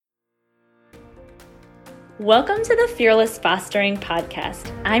Welcome to the Fearless Fostering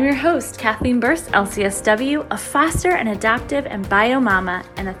Podcast. I'm your host, Kathleen Burst, LCSW, a foster and adoptive and bio mama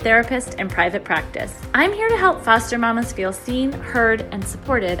and a therapist in private practice. I'm here to help foster mamas feel seen, heard, and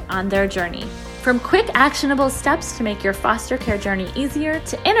supported on their journey. From quick, actionable steps to make your foster care journey easier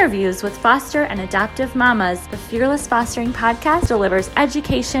to interviews with foster and adoptive mamas, the Fearless Fostering Podcast delivers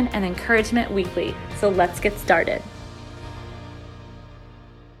education and encouragement weekly. So let's get started.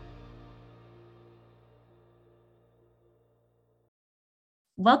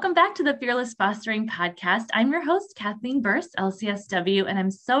 Welcome back to the Fearless Fostering Podcast. I'm your host, Kathleen Burst, LCSW, and I'm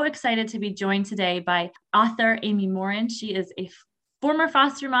so excited to be joined today by author Amy Morin. She is a former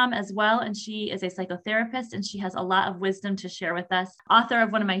foster mom as well, and she is a psychotherapist, and she has a lot of wisdom to share with us. Author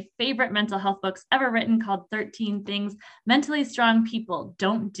of one of my favorite mental health books ever written called 13 Things Mentally Strong People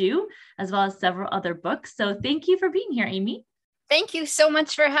Don't Do, as well as several other books. So thank you for being here, Amy. Thank you so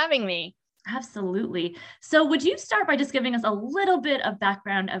much for having me. Absolutely. So would you start by just giving us a little bit of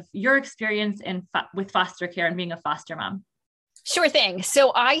background of your experience with foster care and being a foster mom? Sure thing.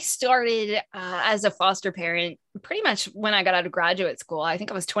 So I started as a foster parent pretty much when I got out of graduate school. I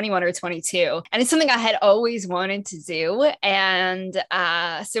think I was 21 or 22. And it's something I had always wanted to do. And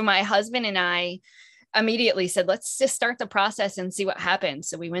so my husband and I immediately said, let's just start the process and see what happens.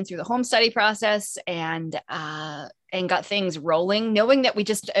 So we went through the home study process and got things rolling, knowing that we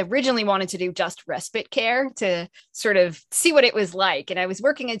just originally wanted to do just respite care to sort of see what it was like. And I was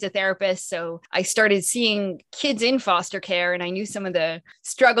working as a therapist, so I started seeing kids in foster care, and I knew some of the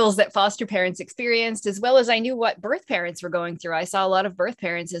struggles that foster parents experienced, as well as I knew what birth parents were going through. I saw a lot of birth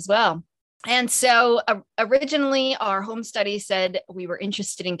parents as well. And so originally our home study said we were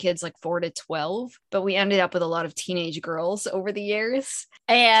interested in kids like 4 to 12, but we ended up with a lot of teenage girls over the years.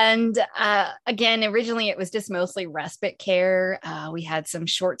 And again, originally it was just mostly respite care. We had some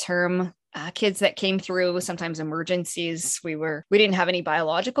short-term kids that came through, sometimes emergencies. We didn't have any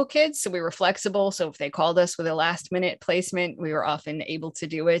biological kids, so we were flexible. So if they called us with a last minute placement, we were often able to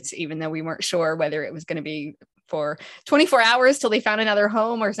do it, even though we weren't sure whether it was going to be for 24 hours till they found another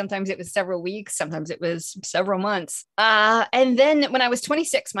home, or sometimes it was several weeks, sometimes it was several months. And then when I was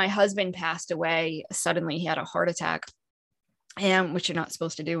 26, my husband passed away suddenly. He had a heart attack, and which you're not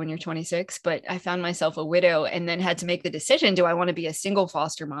supposed to do when you're 26, but I found myself a widow and then had to make the decision, do I want to be a single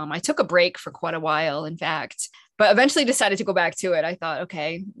foster mom? I took a break for quite a while, in fact, but eventually decided to go back to it. I thought,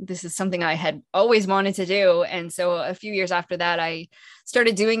 okay, this is something I had always wanted to do. And so a few years after that, I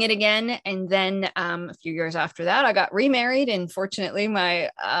started doing it again. And then a few years after that, I got remarried. And fortunately, my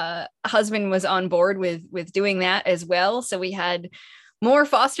husband was on board with doing that as well. So we had more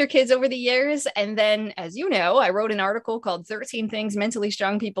foster kids over the years. And then, as you know, I wrote an article called 13 Things Mentally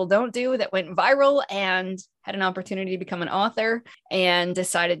Strong People Don't Do that went viral, and had an opportunity to become an author, and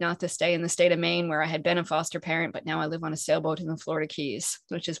decided not to stay in the state of Maine where I had been a foster parent, but now I live on a sailboat in the Florida Keys,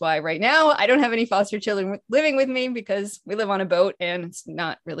 which is why right now I don't have any foster children living with me, because we live on a boat and it's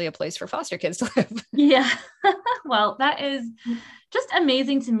not really a place for foster kids to live. Yeah. Well, that is just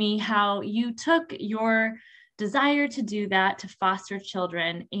amazing to me how you took your desire to do that, to foster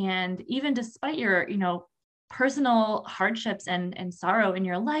children. And even despite your, personal hardships and sorrow in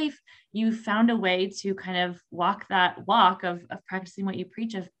your life, you found a way to kind of walk that walk of practicing what you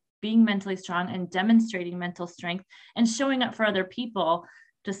preach, of being mentally strong and demonstrating mental strength and showing up for other people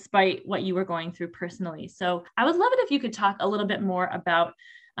despite what you were going through personally. So I would love it if you could talk a little bit more about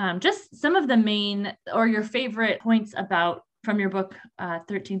just some of the main or your favorite points from your book,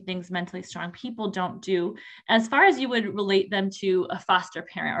 13 Things Mentally Strong People Don't Do, as far as you would relate them to a foster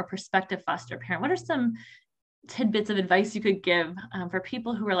parent or prospective foster parent. What are some tidbits of advice you could give for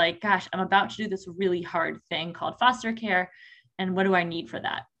people who are like, gosh, I'm about to do this really hard thing called foster care, and what do I need for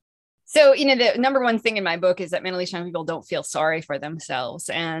that? So, the number one thing in my book is that mentally strong people don't feel sorry for themselves.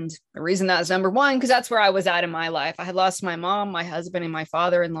 And the reason that is number one, because that's where I was at in my life. I had lost my mom, my husband, and my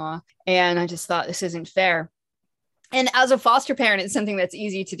father-in-law, and I just thought, this isn't fair. And as a foster parent, it's something that's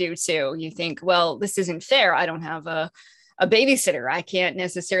easy to do too. You think, well, this isn't fair. I don't have a babysitter. I can't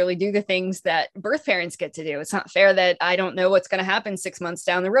necessarily do the things that birth parents get to do. It's not fair that I don't know what's going to happen 6 months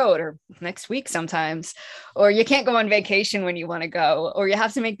down the road or next week sometimes, or you can't go on vacation when you want to go, or you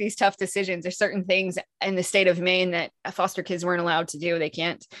have to make these tough decisions. There's certain things in the state of Maine that foster kids weren't allowed to do. They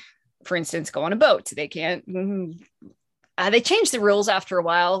can't, for instance, go on a boat. They can't they changed the rules after a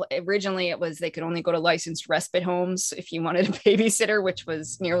while. Originally, it was they could only go to licensed respite homes if you wanted a babysitter, which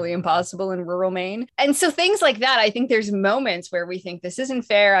was nearly impossible in rural Maine. And so things like that, I think there's moments where we think this isn't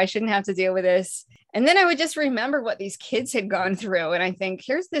fair. I shouldn't have to deal with this. And then I would just remember what these kids had gone through. And I think,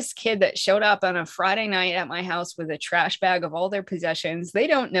 here's this kid that showed up on a Friday night at my house with a trash bag of all their possessions. They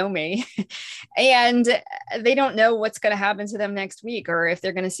don't know me and they don't know what's going to happen to them next week or if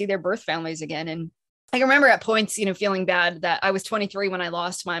they're going to see their birth families again. And I can remember at points, feeling bad that I was 23 when I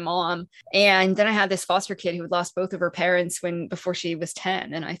lost my mom. And then I had this foster kid who had lost both of her parents before she was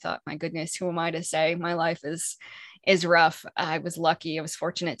 10. And I thought, my goodness, who am I to say my life is rough. I was lucky. I was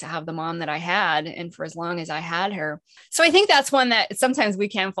fortunate to have the mom that I had and for as long as I had her. So I think that's one that sometimes we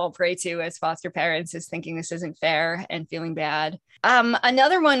can fall prey to as foster parents, is thinking this isn't fair and feeling bad.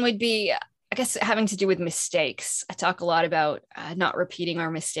 Another one would be, I guess, having to do with mistakes. I talk a lot about not repeating our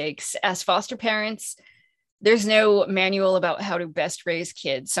mistakes. As foster parents, there's no manual about how to best raise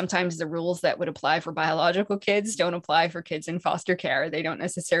kids. Sometimes the rules that would apply for biological kids don't apply for kids in foster care. They don't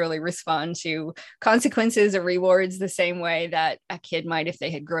necessarily respond to consequences or rewards the same way that a kid might if they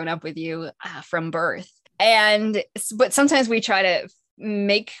had grown up with you from birth. But sometimes we try to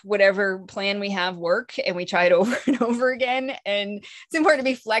make whatever plan we have work, and we try it over and over again. And it's important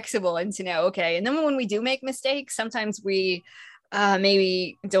to be flexible and to know, okay. And then when we do make mistakes, sometimes we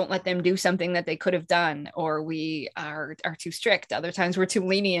maybe don't let them do something that they could have done, or we are too strict. Other times we're too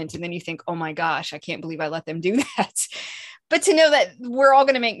lenient. And then you think, oh my gosh, I can't believe I let them do that. But to know that we're all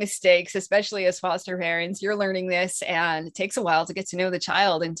going to make mistakes, especially as foster parents, you're learning this, and it takes a while to get to know the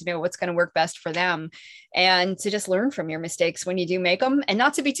child and to know what's going to work best for them, and to just learn from your mistakes when you do make them, and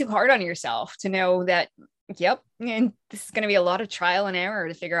not to be too hard on yourself, to know that, yep, and this is going to be a lot of trial and error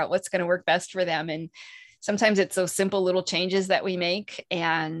to figure out what's going to work best for them. And sometimes it's those simple little changes that we make,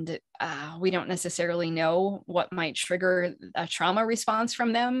 and we don't necessarily know what might trigger a trauma response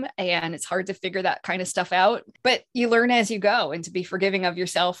from them. And it's hard to figure that kind of stuff out, but you learn as you go, and to be forgiving of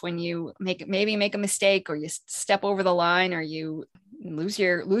yourself when you maybe make a mistake, or you step over the line, or you lose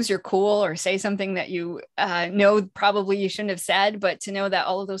your cool, or say something that you know probably you shouldn't have said, but to know that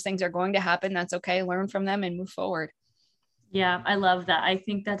all of those things are going to happen. That's okay. Learn from them and move forward. Yeah, I love that. I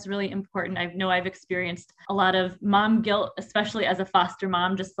think that's really important. I know I've experienced a lot of mom guilt, especially as a foster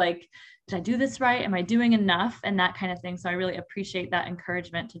mom, just like, did I do this right? Am I doing enough? And that kind of thing. So I really appreciate that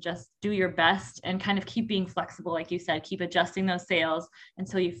encouragement to just do your best and kind of keep being flexible. Like you said, keep adjusting those sails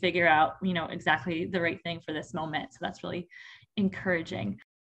until you figure out, exactly the right thing for this moment. So that's really encouraging.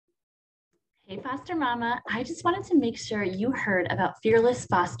 Hey, Foster Mama, I just wanted to make sure you heard about Fearless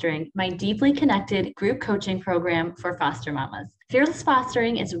Fostering, my deeply connected group coaching program for foster mamas. Fearless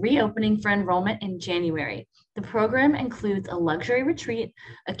Fostering is reopening for enrollment in January. The program includes a luxury retreat,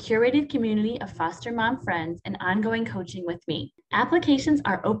 a curated community of foster mom friends, and ongoing coaching with me. Applications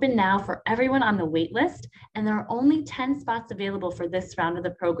are open now for everyone on the wait list, and there are only 10 spots available for this round of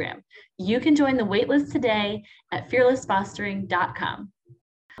the program. You can join the wait list today at fearlessfostering.com.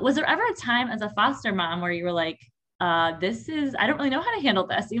 Was there ever a time as a foster mom where you were like, I don't really know how to handle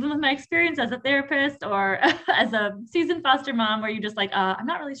this, even with my experience as a therapist or as a seasoned foster mom, where you're just like, I'm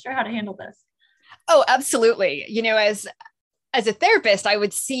not really sure how to handle this? Oh, absolutely. As a therapist, I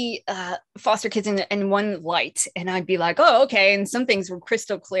would see foster kids in one light, and I'd be like, oh, okay. And some things were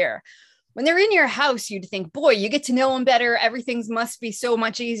crystal clear. When they're in your house, you'd think, boy, you get to know them better. Everything must be so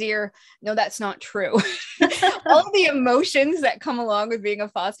much easier. No, that's not true. All the emotions that come along with being a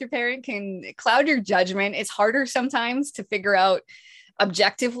foster parent can cloud your judgment. It's harder sometimes to figure out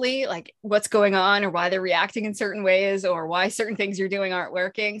objectively, like what's going on, or why they're reacting in certain ways, or why certain things you're doing aren't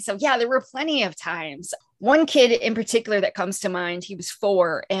working. So yeah, there were plenty of times. One kid in particular that comes to mind, he was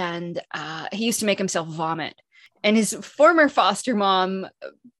 4, and he used to make himself vomit. And his former foster mom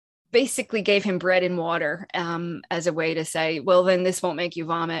basically gave him bread and water as a way to say, well, then this won't make you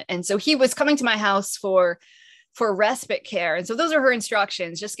vomit. And so he was coming to my house for respite care. And so those are her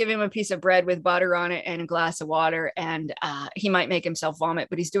instructions. Just give him a piece of bread with butter on it and a glass of water, and he might make himself vomit,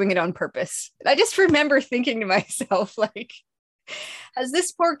 but he's doing it on purpose. And I just remember thinking to myself, like, has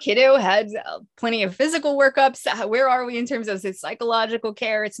this poor kiddo had plenty of physical workups? Where are we in terms of his psychological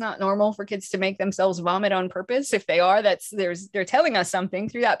care? It's not normal for kids to make themselves vomit on purpose. If they are, they're telling us something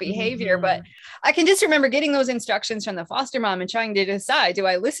through that behavior. Mm-hmm. But I can just remember getting those instructions from the foster mom and trying to decide, do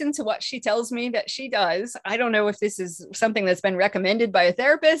I listen to what she tells me that she does? I don't know if this is something that's been recommended by a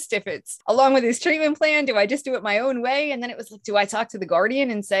therapist, if it's along with his treatment plan, do I just do it my own way? And then it was like, do I talk to the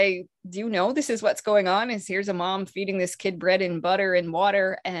guardian and say, do you know this is what's going on? Here's a mom feeding this kid bread and butter and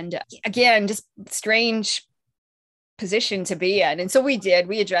water. And again, just strange position to be in. And so we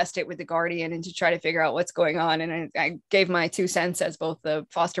addressed it with the guardian and to try to figure out what's going on. And I gave my 2 cents as both the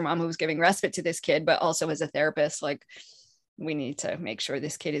foster mom who was giving respite to this kid, but also as a therapist, like, we need to make sure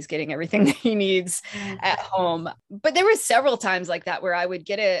this kid is getting everything that he needs at home. But there were several times like that where I would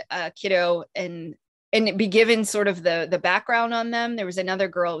get a kiddo and be given sort of the background on them. There was another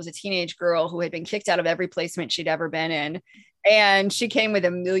girl, it was a teenage girl who had been kicked out of every placement she'd ever been in. And she came with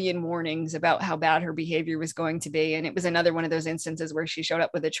a million warnings about how bad her behavior was going to be. And it was another one of those instances where she showed up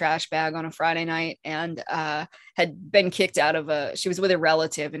with a trash bag on a Friday night and had been kicked out of she was with a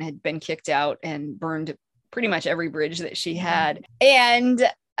relative and had been kicked out and burned pretty much every bridge that she had. And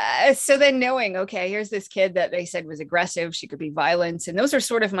so then knowing, okay, here's this kid that they said was aggressive, she could be violent. And those are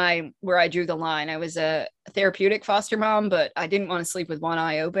sort of where I drew the line. I was a therapeutic foster mom, but I didn't want to sleep with one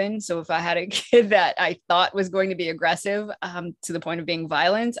eye open. So if I had a kid that I thought was going to be aggressive to the point of being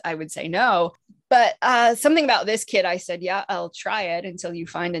violent, I would say no. But something about this kid, I said, yeah, I'll try it until you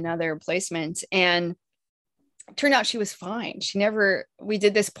find another placement. And it turned out she was fine. We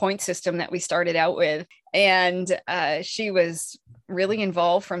did this point system that we started out with, and she was really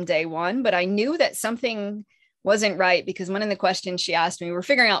involved from day one, but I knew that something wasn't right because one of the questions she asked me, we were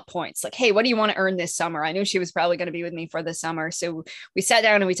figuring out points like, hey, what do you want to earn this summer? I knew she was probably going to be with me for the summer. So we sat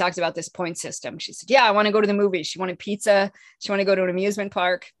down and we talked about this point system. She said, yeah, I want to go to the movies. She wanted pizza. She wanted to go to an amusement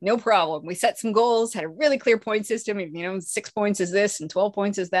park. No problem. We set some goals, had a really clear point system. 6 points is this and 12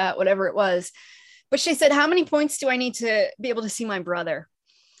 points is that, whatever it was. But she said, how many points do I need to be able to see my brother?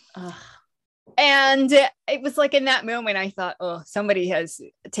 And it was like in that moment, I thought, oh, somebody has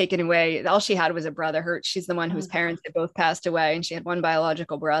taken away. All she had was a brother. She's the one whose parents had both passed away, and she had one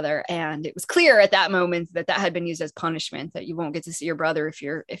biological brother. And it was clear at that moment that had been used as punishment, that you won't get to see your brother if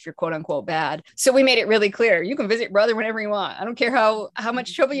you're quote unquote bad. So we made it really clear. You can visit your brother whenever you want. I don't care how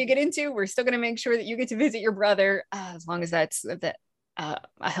much trouble you get into. We're still going to make sure that you get to visit your brother as long as that's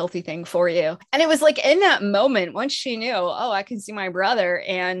a healthy thing for you. And it was like in that moment, once she knew, oh, I can see my brother.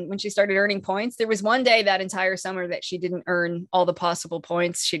 And when she started earning points, there was one day that entire summer that she didn't earn all the possible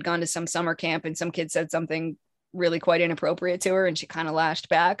points. She'd gone to some summer camp and some kid said something really quite inappropriate to her and she kind of lashed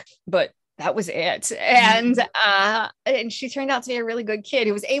back, but that was it. And she turned out to be a really good kid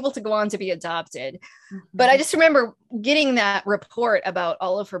who was able to go on to be adopted. But I just remember getting that report about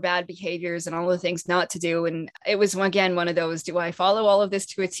all of her bad behaviors and all the things not to do. And it was, again, one of those, do I follow all of this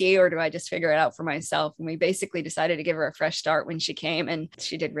to a T or do I just figure it out for myself? And we basically decided to give her a fresh start when she came, and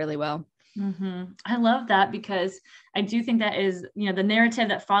she did really well. I love that, because I do think that is, the narrative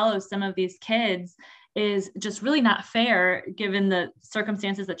that follows some of these kids is just really not fair given the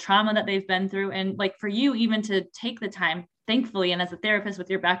circumstances, the trauma that they've been through. And like for you, even to take the time, thankfully, and as a therapist with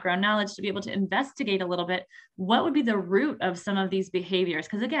your background knowledge, to be able to investigate a little bit, what would be the root of some of these behaviors?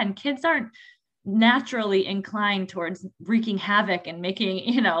 Because again, kids aren't naturally inclined towards wreaking havoc and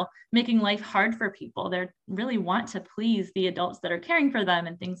making life hard for people. They really want to please the adults that are caring for them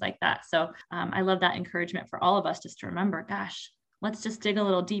and things like that. So I love that encouragement for all of us, just to remember, gosh, let's just dig a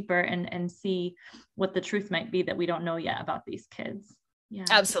little deeper and see what the truth might be that we don't know yet about these kids. Yeah,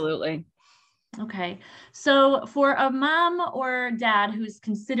 absolutely. Okay. So for a mom or dad who's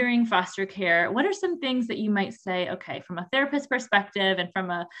considering foster care, what are some things that you might say, okay, from a therapist perspective and from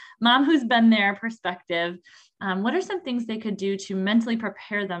a mom who's been there perspective, what are some things they could do to mentally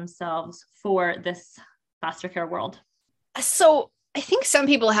prepare themselves for this foster care world? So I think some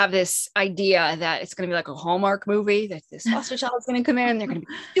people have this idea that it's going to be like a Hallmark movie, that this foster child is going to come in, they're going to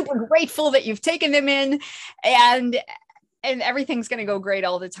be super grateful that you've taken them in, and everything's going to go great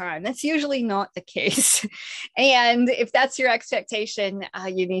all the time. That's usually not the case. And if that's your expectation,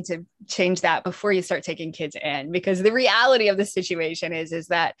 you need to change that before you start taking kids in, because the reality of the situation is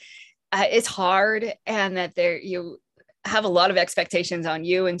that it's hard, and that you have a lot of expectations on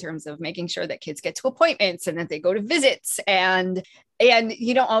you in terms of making sure that kids get to appointments and that they go to visits, and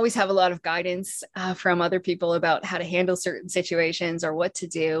you don't always have a lot of guidance from other people about how to handle certain situations or what to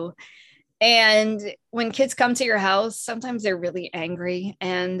do. And when kids come to your house, sometimes they're really angry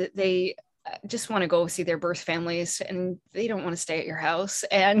and they just want to go see their birth families, and they don't want to stay at your house.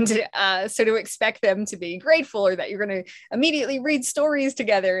 And so to expect them to be grateful, or that you're going to immediately read stories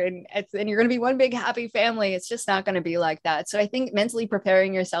together and you're going to be one big happy family, it's just not going to be like that. So I think mentally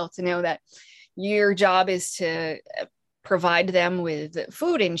preparing yourself to know that your job is to provide them with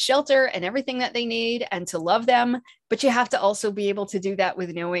food and shelter and everything that they need, and to love them. But you have to also be able to do that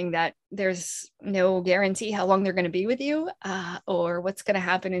with knowing that there's no guarantee how long they're going to be with you or what's going to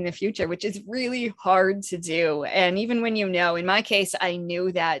happen in the future, which is really hard to do. And even when in my case, I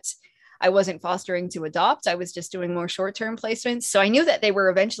knew that I wasn't fostering to adopt. I was just doing more short-term placements. So I knew that they were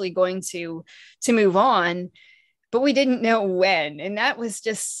eventually going to move on, but we didn't know when. And that was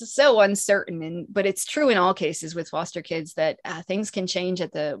just so uncertain. But it's true in all cases with foster kids that things can change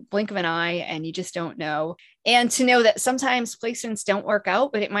at the blink of an eye, and you just don't know. And to know that sometimes placements don't work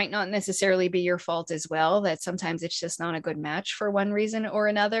out, but it might not necessarily be your fault as well, that sometimes it's just not a good match for one reason or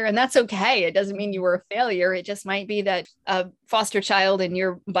another. And that's okay. It doesn't mean you were a failure. It just might be that a foster child and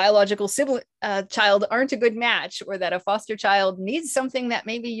your biological sibling child aren't a good match, or that a foster child needs something that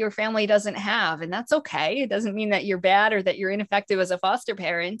maybe your family doesn't have. And that's okay. It doesn't mean that you're bad or that you're ineffective as a foster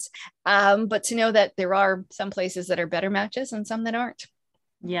parent. But to know that there are some places that are better matches and some that aren't.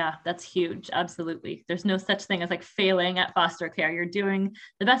 Yeah, that's huge. Absolutely. There's no such thing as like failing at foster care. You're doing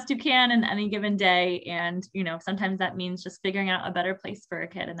the best you can in any given day. And, sometimes that means just figuring out a better place for a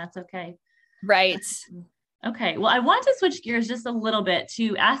kid, and that's okay. Right. Okay. Well, I want to switch gears just a little bit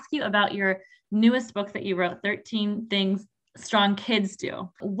to ask you about your newest book that you wrote, 13 Things Strong Kids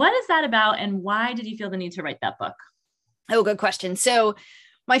Do. What is that about, and why did you feel the need to write that book? Oh, good question. So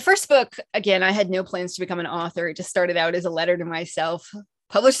my first book, again, I had no plans to become an author. It just started out as a letter to myself.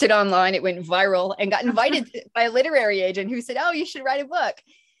 Published it online, it went viral, and got invited by a literary agent who said, oh, you should write a book.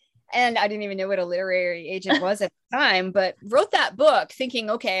 And I didn't even know what a literary agent was at the time, but wrote that book thinking,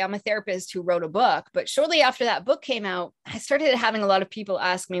 okay, I'm a therapist who wrote a book. But shortly after that book came out, I started having a lot of people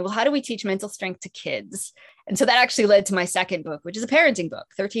ask me, well, how do we teach mental strength to kids? And so that actually led to my second book, which is a parenting book,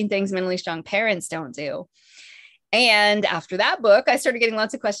 13 Things Mentally Strong Parents Don't Do. And after that book, I started getting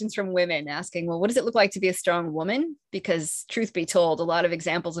lots of questions from women asking, well, what does it look like to be a strong woman? Because truth be told, a lot of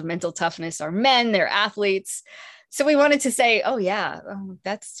examples of mental toughness are men, they're athletes. So we wanted to say,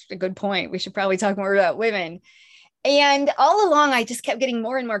 that's a good point. We should probably talk more about women. And all along, I just kept getting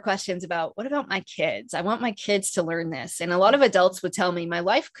more and more questions about, what about my kids? I want my kids to learn this. And a lot of adults would tell me my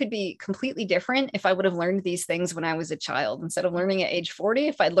life could be completely different if I would have learned these things when I was a child. Instead of learning at age 40,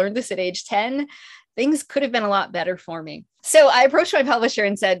 if I'd learned this at age 10, things could have been a lot better for me. So I approached my publisher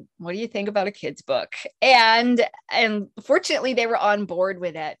and said, what do you think about a kid's book? And fortunately, they were on board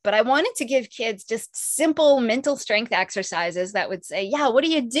with it. But I wanted to give kids just simple mental strength exercises that would say, yeah, what do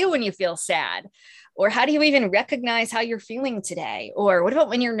you do when you feel sad? Or how do you even recognize how you're feeling today? Or what about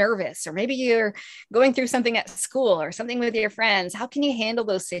when you're nervous? Or maybe you're going through something at school or something with your friends. How can you handle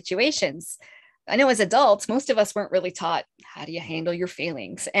those situations? I know as adults, most of us weren't really taught, how do you handle your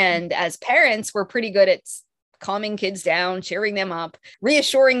feelings? And as parents, we're pretty good at calming kids down, cheering them up,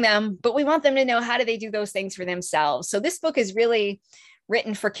 reassuring them, but we want them to know, how do they do those things for themselves? So this book is really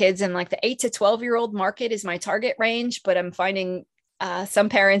written for kids, and like the 8 to 12-year-old market is my target range, but I'm finding some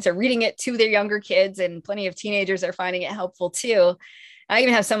parents are reading it to their younger kids, and plenty of teenagers are finding it helpful too. I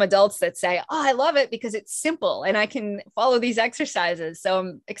even have some adults that say, oh, I love it because it's simple and I can follow these exercises. So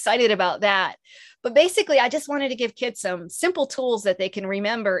I'm excited about that. But basically, I just wanted to give kids some simple tools that they can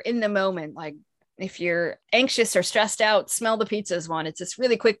remember in the moment. Like if you're anxious or stressed out, smell the pizzas one. It's this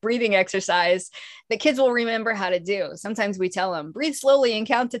really quick breathing exercise that kids will remember how to do. Sometimes we tell them, breathe slowly and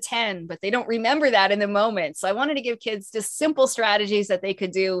count to 10, but they don't remember that in the moment. So I wanted to give kids just simple strategies that they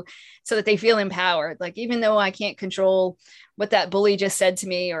could do so that they feel empowered. Like, even though I can't control what that bully just said to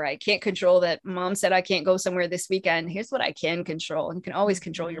me, or I can't control that mom said I can't go somewhere this weekend, here's what I can control. And you can always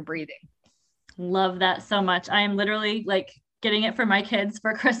control your breathing. Love that so much. I am literally like getting it for my kids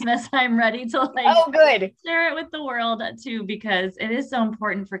for Christmas. I'm ready to good. Share it with the world too, because it is so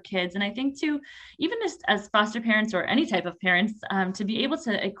important for kids. And I think too, even just as foster parents or any type of parents, to be able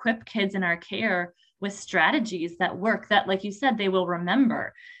to equip kids in our care with strategies that work, that, like you said, they will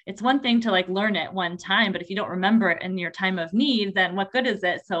remember. It's one thing to like learn it one time, but if you don't remember it in your time of need, then what good is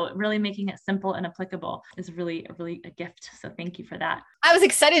it? So really making it simple and applicable is really a gift. So thank you for that. I was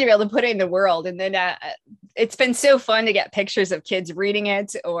excited to be able to put it in the world. And then it's been so fun to get pictures of kids reading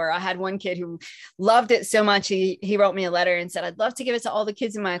it. Or I had one kid who loved it so much. He wrote me a letter and said, I'd love to give it to all the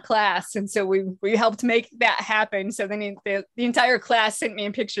kids in my class. And so we helped make that happen. So then the entire class sent me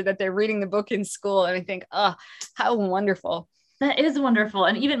a picture that they're reading the book in school. And I think, oh, how wonderful. That is wonderful.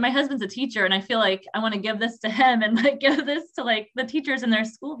 And even my husband's a teacher, and I feel like I want to give this to him and like give this to like the teachers in their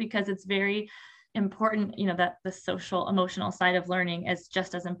school, because it's very important, that the social emotional side of learning is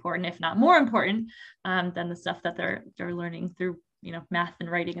just as important, if not more important, than the stuff that they're learning through, math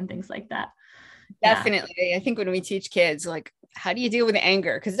and writing and things like that. Definitely. Yeah. I think when we teach kids, like, how do you deal with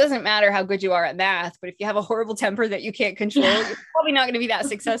anger? Because it doesn't matter how good you are at math, but if you have a horrible temper that you can't control, you're probably not going to be that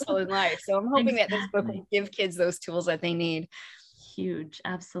successful in life. So I'm hoping that this book will give kids those tools that they need. Huge.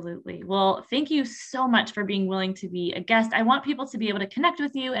 Absolutely. Well, thank you so much for being willing to be a guest. I want people to be able to connect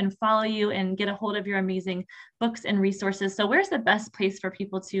with you and follow you and get a hold of your amazing books and resources. So where's the best place for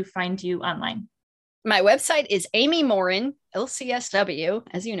people to find you online? My website is Amy Morin, LCSW,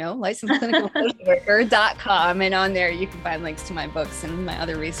 as you know, licensed clinical social worker.com. And on there, you can find links to my books and my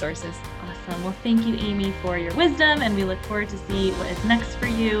other resources. Awesome. Well, thank you, Amy, for your wisdom. And we look forward to see what is next for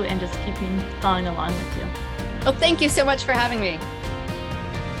you and just keeping following along with you. Well, thank you so much for having me.